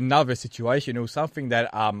you another situation. It was something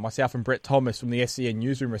that myself and Brett Thomas from the SCN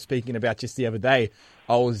newsroom were speaking about just the other day.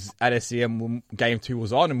 I was at SCN when Game 2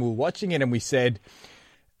 was on, and we were watching it, and we said,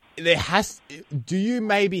 do you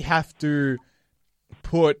maybe have to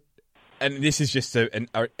put and this is just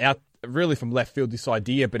out really from left field, this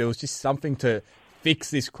idea, but it was just something to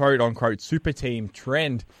fix this quote-unquote super team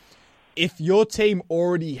trend. If your team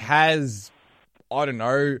already has, I don't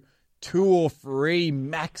know, 2 or 3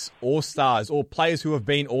 max All-Stars or players who have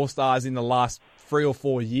been All-Stars in the last 3 or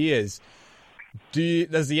 4 years,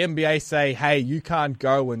 does the NBA say, hey, you can't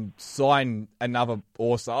go and sign another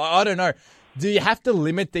All-Star? I don't know. Do you have to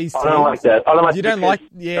limit these teams? I don't like that. I don't like you don't because, like,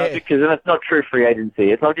 yeah. No, because then it's not true free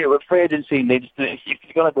agency. It's not free agency needs to. If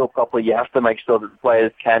you're going to do it properly, you have to make sure that the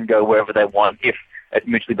players can go wherever they want if it's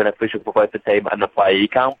mutually beneficial for both the team and the player. You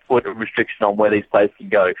can't put a restriction on where these players can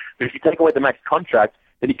go. But if you take away the max contract,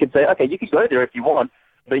 then you can say, okay, you can go there if you want,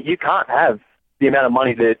 but you can't have the amount of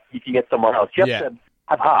money that you can get somewhere else. You have to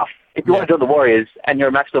have half. If you want to join the Warriors and you're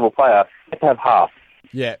a max level player, you have to have half.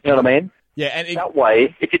 Yeah. You know what I mean? Yeah, and that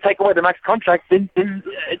way, if you take away the max contract, then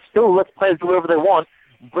it still lets players do whatever they want,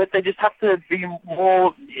 but they just have to be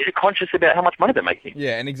more conscious about how much money they're making.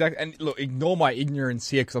 Yeah, and exactly. And look, ignore my ignorance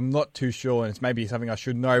here because I'm not too sure, and it's maybe something I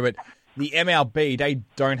should know. But the MLB, they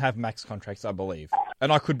don't have max contracts, I believe,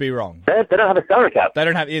 and I could be wrong. They don't have a salary cap. They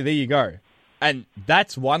don't have. Yeah, there you go. And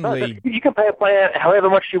that's one league. You can pay a player however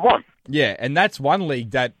much you want. Yeah, and that's one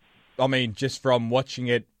league that, I mean, just from watching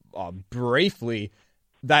it briefly,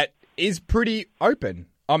 that is pretty open.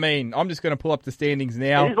 I mean, I'm just going to pull up the standings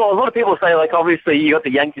now. A lot of people say, like, obviously, you got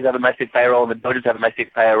the Yankees have a massive payroll, and the Dodgers have a massive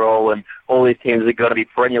payroll, and all these teams are going to be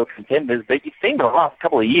perennial contenders. But you've seen the last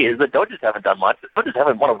couple of years, the Dodgers haven't done much. The Dodgers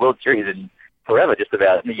haven't won a World Series in forever, just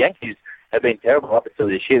about. And the Yankees have been terrible up until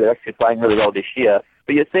this year. They're actually playing really well this year.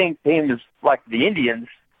 But you're seeing teams like the Indians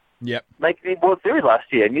make the World Series last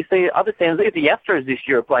year. And you see other teams, like the Astros this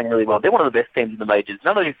year are playing really well. They're one of the best teams in the majors.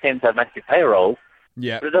 None of these teams have massive payrolls.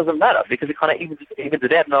 Yeah. But it doesn't matter because it kind of evens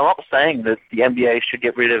it out. And I'm not saying that the NBA should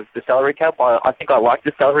get rid of the salary cap. I think I like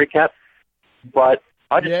the salary cap, but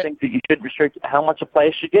I just think that you should restrict how much a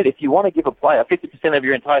player should get. If you want to give a player 50% of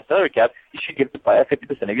your entire salary cap, you should give the player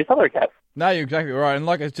 50% of your salary cap. No, you're exactly right. And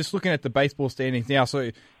like I was just looking at the baseball standings now,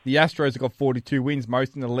 so the Astros have got 42 wins,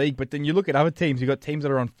 most in the league. But then you look at other teams, you've got teams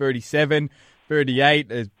that are on 37,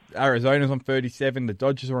 38. Arizona's on 37. The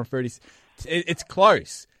Dodgers are on 30. It's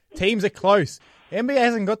close. Teams are close. NBA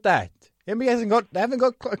hasn't got that. NBA they haven't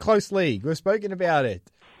got a close league. We've spoken about it.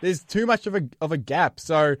 There's too much of a gap.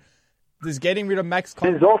 So there's getting rid of max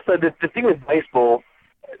contract. There's also the thing with baseball,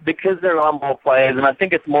 because there are more players, and I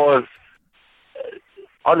think it's more of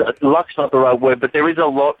luck's not the right word, but there is a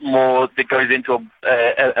lot more that goes into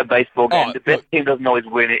a baseball game. The best team doesn't always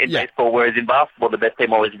win in baseball, whereas in basketball, the best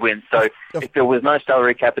team always wins. So if there was no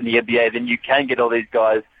salary cap in the NBA, then you can get all these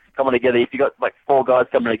guys coming together. If you got like 4 guys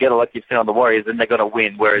coming together, like you've seen on the Warriors, then they're going to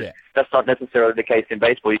win. Whereas that's not necessarily the case in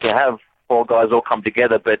baseball. You can have 4 guys all come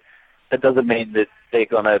together, but that doesn't mean that they're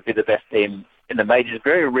going to be the best team in the majors.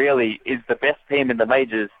 Very rarely is the best team in the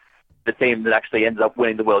majors the team that actually ends up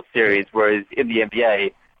winning the World Series. Whereas in the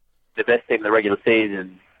NBA, the best team in the regular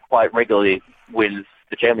season quite regularly wins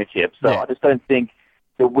the championship. So I just don't think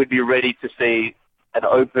that we'd be ready to see an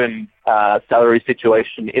open salary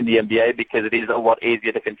situation in the NBA because it is a lot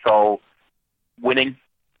easier to control winning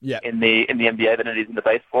in the NBA than it is in the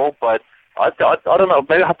baseball. But I don't know.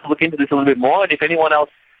 Maybe I have to look into this a little bit more. And if anyone else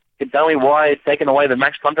can tell me why taking away the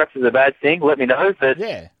max contracts is a bad thing, let me know. But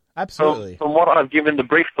absolutely. From what I've given the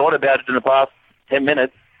brief thought about it in the past 10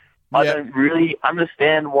 minutes, I don't really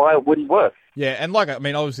understand why it wouldn't work. Yeah, and like, I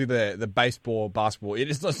mean, obviously the baseball, basketball,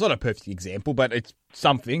 it's not a perfect example, but it's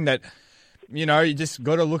something that, you know, you just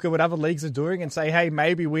got to look at what other leagues are doing and say, hey,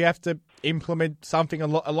 maybe we have to implement something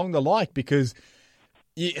along the like, because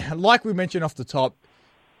like we mentioned off the top,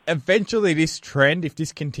 eventually this trend, if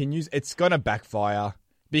this continues, it's going to backfire,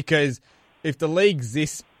 because if the league's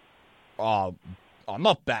this, not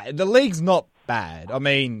bad. The league's not bad. I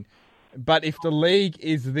mean, but if the league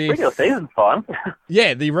is this... Regular season's fine.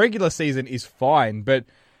 Yeah, the regular season is fine, but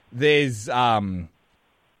there's...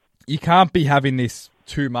 you can't be having this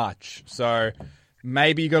too much. So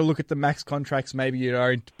maybe you got to look at the max contracts, maybe you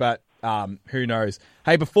don't, but who knows.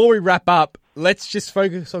 Hey, before we wrap up, let's just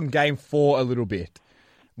focus on Game 4 a little bit.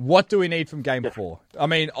 What do we need from Game 4? I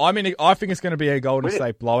mean, I think it's going to be a Golden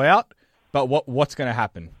State blowout, but what's going to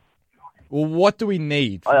happen? Well, what do we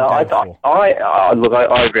need from Game 4? I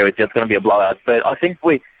agree with you. It's going to be a blowout, but I think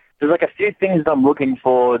there's like a few things that I'm looking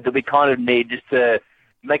for that we kind of need just to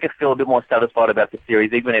make us feel a bit more satisfied about the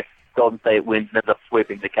series, even if Golden State wins and ends up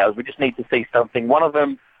sweeping the Cavs. We just need to see something. One of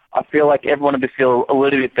them, I feel like everyone would feel a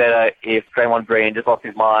little bit better if Draymond Green just lost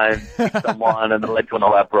his mind, hit someone, and then led to an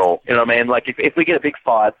all-out brawl. You know what I mean? Like, if we get a big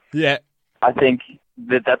fight, I think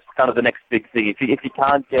that's kind of the next big thing. If you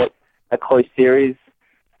can't get a close series,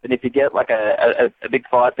 than if you get like a big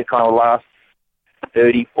fight that kind of lasts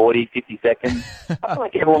 30, 40, 50 seconds. I feel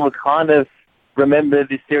like everyone would kind of remember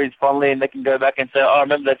this series fondly, and they can go back and say, oh, I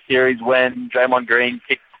remember that series when Draymond Green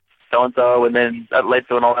kicked so-and-so, and then that led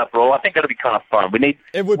to an all-out brawl. I think that'd be kind of fun. We need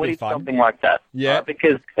fun. Something like that. Yeah.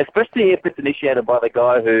 Because especially if it's initiated by the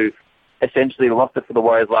guy who essentially lost it for the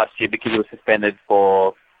Warriors last year because he was suspended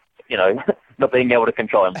for, not being able to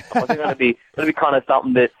control him. I think that'd be kind of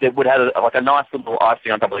something that would have like a nice little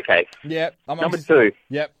icing on top of the cake. Yeah. Number two.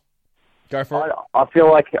 Yep. Go for it. I feel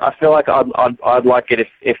like I'd like it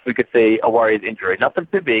if we could see a Warriors injury. Nothing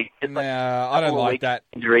too big. Just I don't like that.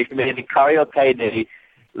 Injury from either Curry or KD.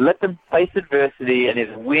 Let them face adversity and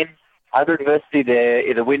either win under adversity there,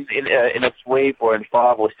 either win in a sweep or in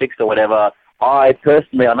 5 or 6 or whatever. I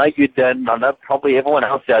personally, I know you did, I know probably everyone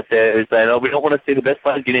else out there who's saying, oh, we don't want to see the best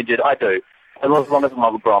players get injured. I do. As long as I'm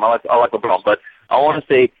not LeBron. I like LeBron. But I want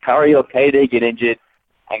to see Curry or KD get injured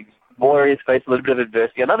and Warriors face a little bit of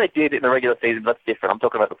adversity. I know they did in the regular season, but that's different. I'm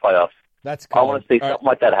talking about the playoffs. That's cool. I want to see something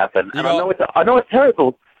like that happen. And I know it's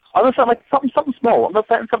terrible. I know something small. I'm not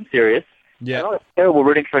saying something serious. Yeah. I know it's terrible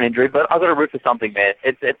rooting for an injury, but I've got to root for something, man.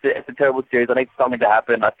 It's a terrible series. I need something to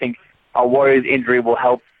happen. I think a Warriors injury will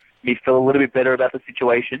help me feel a little bit better about the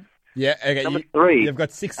situation. Yeah, okay. Number 3. You've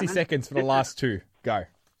got 60 seconds for the last 2. Go.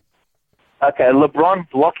 Okay, LeBron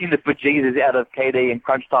blocking the bejesus out of KD in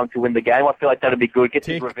crunch time to win the game. I feel like that would be good. Get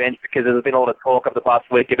his revenge because there's been a lot of talk over the past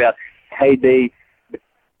week about KD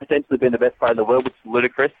potentially being the best player in the world, which is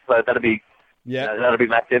ludicrous. So that'd be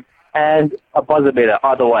massive. And a buzzer beater,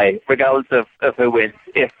 either way, regardless of who wins.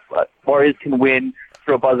 If Warriors can win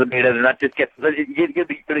through a buzzer beater, then that just you get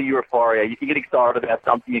a bit of euphoria. You can get excited about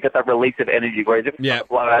something. You get that release of energy. Whereas if it's kind of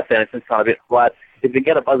blowout, then it's just kind of a bit flat. If you can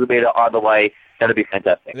get a buzzer beater either way, that'd be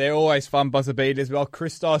fantastic. They're always fun buzzer beaters. Well,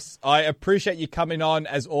 Christos, I appreciate you coming on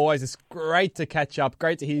as always. It's great to catch up.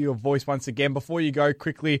 Great to hear your voice once again. Before you go,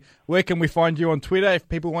 quickly, where can we find you on Twitter if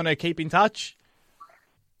people want to keep in touch?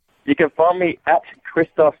 You can find me at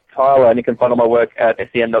Christos Tyler, and you can find all my work at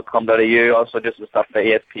sen.com.au. Also do some stuff for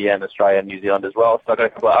ESPN, Australia and New Zealand as well. So I've got a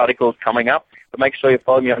couple of articles coming up. But make sure you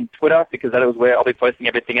follow me on Twitter because that is where I'll be posting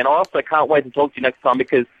everything. And I also can't wait to talk to you next time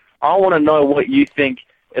because I want to know what you think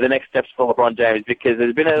are the next steps for LeBron James because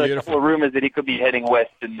there's been a couple of rumors that he could be heading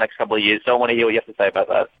west in the next couple of years. So I want to hear what you have to say about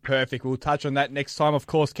that. Perfect. We'll touch on that next time. Of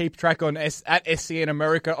course, keep track on at SCN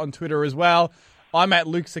America on Twitter as well. I'm at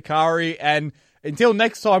Luke Sakari, and until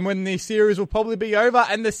next time when the series will probably be over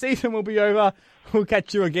and the season will be over, we'll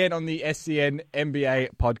catch you again on the SCN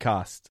NBA podcast.